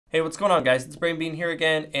Hey, what's going on, guys? It's Brain Bean here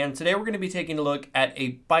again, and today we're going to be taking a look at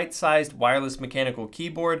a bite-sized wireless mechanical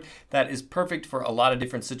keyboard that is perfect for a lot of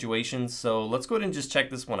different situations. So let's go ahead and just check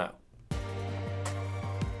this one out.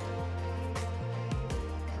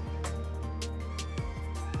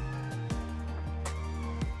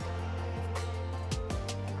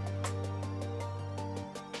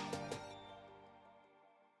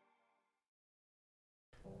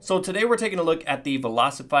 So today we're taking a look at the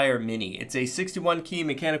Velocifire Mini. It's a 61 key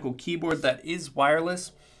mechanical keyboard that is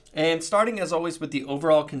wireless. And starting as always with the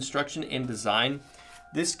overall construction and design,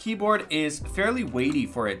 this keyboard is fairly weighty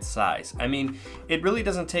for its size. I mean, it really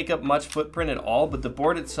doesn't take up much footprint at all, but the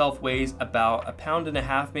board itself weighs about 1.5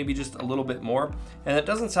 pounds, maybe just a little bit more. And it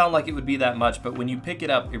doesn't sound like it would be that much, but when you pick it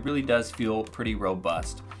up, it really does feel pretty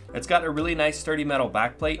robust. It's got a really nice sturdy metal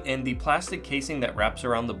backplate, and the plastic casing that wraps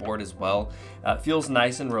around the board as well feels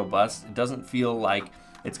nice and robust. It doesn't feel like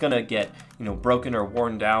it's gonna get, broken or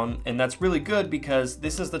worn down, and that's really good because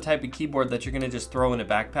this is the type of keyboard that you're gonna just throw in a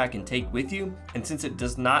backpack and take with you. And since it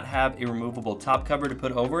does not have a removable top cover to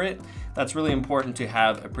put over it, that's really important to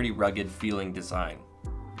have a pretty rugged feeling design.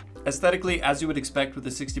 Aesthetically, as you would expect with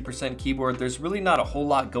a 60% keyboard, there's really not a whole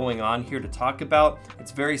lot going on here to talk about.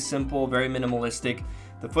 It's very simple, very minimalistic.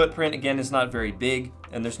 The footprint, again, is not very big,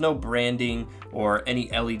 and there's no branding or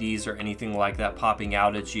any LEDs or anything like that popping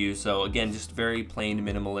out at you. So again, just very plain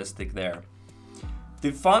minimalistic there. The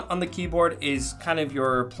font on the keyboard is kind of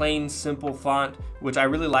your plain, simple font, which I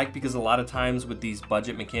really like because a lot of times with these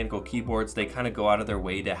budget mechanical keyboards, they kind of go out of their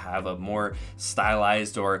way to have a more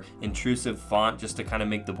stylized or intrusive font just to kind of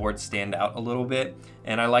make the board stand out a little bit.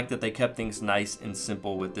 And I like that they kept things nice and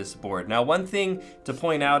simple with this board. Now, one thing to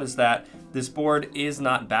point out is that this board is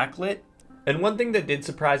not backlit. And one thing that did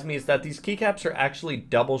surprise me is that these keycaps are actually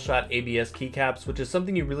double shot ABS keycaps, which is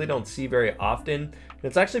something you really don't see very often. And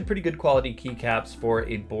it's actually pretty good quality keycaps for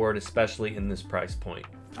a board, especially in this price point.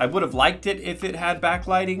 I would have liked it if it had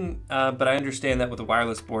backlighting, but I understand that with a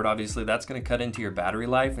wireless board, obviously that's going to cut into your battery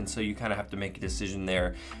life, and so you kind of have to make a decision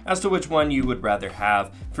there as to which one you would rather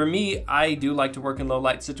have. For me, I do like to work in low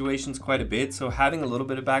light situations quite a bit, so having a little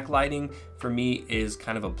bit of backlighting for me is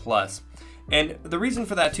kind of a plus. And the reason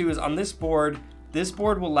for that too is on this board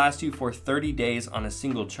will last you for 30 days on a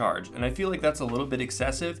single charge. And I feel like that's a little bit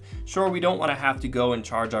excessive. Sure, we don't want to have to go and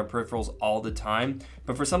charge our peripherals all the time,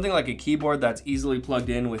 but for something like a keyboard that's easily plugged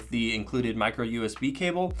in with the included micro USB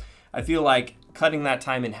cable, I feel like cutting that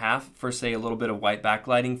time in half for, say, a little bit of white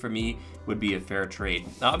backlighting for me would be a fair trade.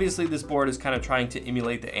 Now, obviously this board is kind of trying to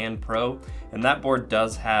emulate the And Pro, and that board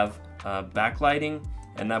does have backlighting,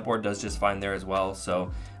 and that board does just fine there as well.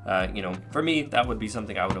 So for me, that would be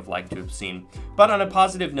something I would have liked to have seen. But on a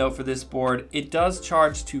positive note for this board, it does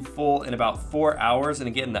charge to full in about 4 hours. And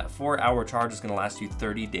again, that 4-hour charge is going to last you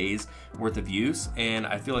 30 days worth of use. And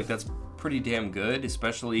I feel like that's pretty damn good,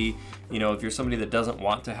 especially, if you're somebody that doesn't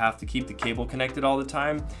want to have to keep the cable connected all the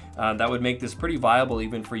time. That would make this pretty viable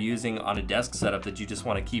even for using on a desk setup that you just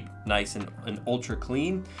want to keep nice and ultra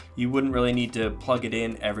clean. You wouldn't really need to plug it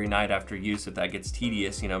in every night after use if that gets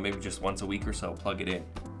tedious, maybe just once a week or so, plug it in.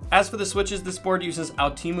 As for the switches, this board uses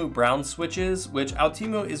Altimu Brown switches, which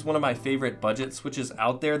Altimu is one of my favorite budget switches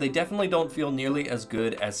out there. They definitely don't feel nearly as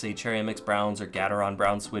good as, say, Cherry MX Browns or Gateron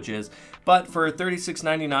Brown switches, but for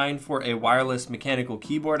 $36.99 for a wireless mechanical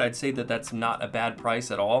keyboard, I'd say that that's not a bad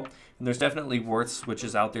price at all. And there's definitely worse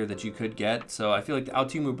switches out there that you could get, so I feel like the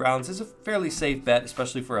Altimu Browns is a fairly safe bet,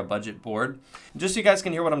 especially for a budget board. And just so you guys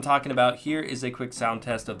can hear what I'm talking about, here is a quick sound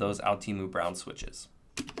test of those Altimu Brown switches.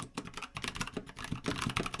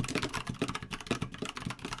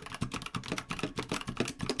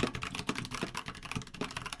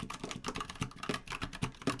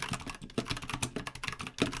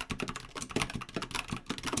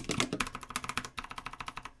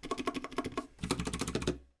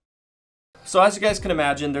 So as you guys can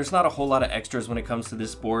imagine, there's not a whole lot of extras when it comes to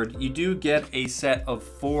this board. You do get a set of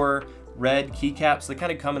 4 red keycaps. They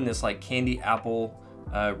kind of come in this like candy apple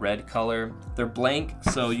red color. They're blank,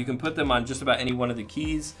 so you can put them on just about any one of the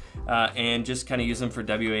keys and just kind of use them for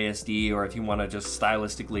WASD, or if you want to just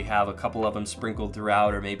stylistically have a couple of them sprinkled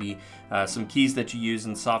throughout, or maybe some keys that you use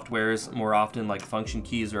in softwares more often, like function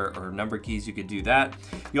keys or number keys, you could do that.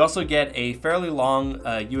 You also get a fairly long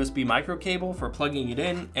USB micro cable for plugging it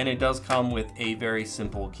in, and it does come with a very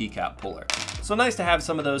simple keycap puller. So nice to have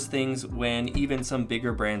some of those things when even some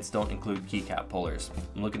bigger brands don't include keycap pullers.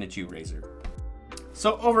 I'm looking at you, Razer.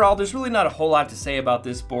 So overall, there's really not a whole lot to say about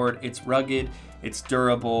this board. It's rugged, it's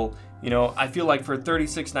durable, You know, I feel like for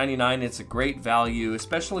 $36.99, it's a great value,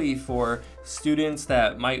 especially for students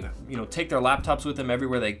that might, you know, take their laptops with them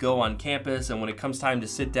everywhere they go on campus. And when it comes time to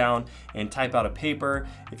sit down and type out a paper,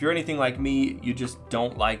 if you're anything like me, you just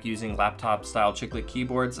don't like using laptop style chiclet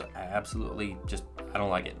keyboards. I don't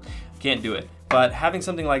like it. Can't do it. But having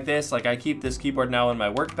something like this, like I keep this keyboard now in my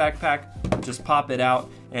work backpack, just pop it out.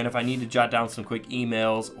 And if I need to jot down some quick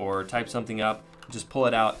emails or type something up, just pull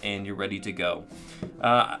it out and you're ready to go.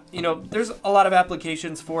 You know, there's a lot of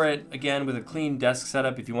applications for it. Again, with a clean desk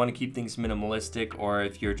setup, if you want to keep things minimalistic, or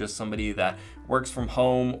if you're just somebody that works from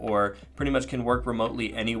home or pretty much can work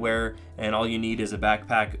remotely anywhere, and all you need is a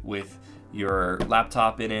backpack with your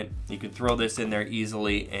laptop in it, you can throw this in there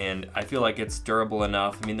easily, and I feel like it's durable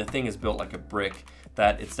enough. I mean, the thing is built like a brick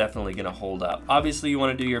that it's definitely going to hold up. Obviously, you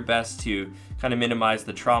want to do your best to kind of minimize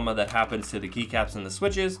the trauma that happens to the keycaps and the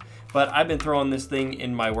switches, but I've been throwing this thing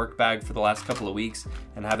in my work bag for the last couple of weeks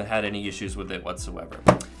and haven't had any issues with it whatsoever.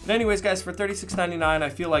 But anyways, guys, for $36.99, I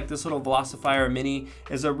feel like this little Velocifire Mini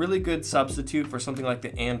is a really good substitute for something like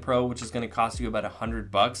the And Pro, which is going to cost you about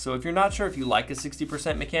 $100. So if you're not sure if you like a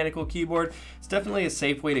 60% mechanical keyboard, it's definitely a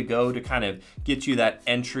safe way to go to kind of get you that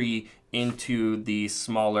entry into the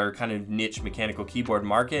smaller kind of niche mechanical keyboard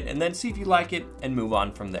market, and then see if you like it and move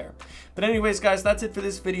on from there. But anyways, guys, that's it for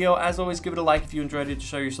this video. As always, give it a like if you enjoyed it to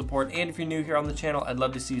show your support, and if you're new here on the channel, I'd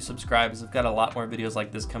love to see you subscribe, as I've got a lot more videos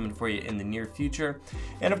like this coming for you in the near future.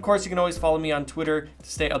 And of course, you can always follow me on Twitter to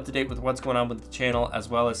stay up to date with what's going on with the channel, as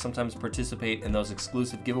well as sometimes participate in those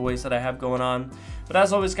exclusive giveaways that I have going on. But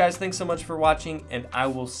as always, guys, thanks so much for watching, and I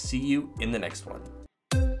will see you in the next one.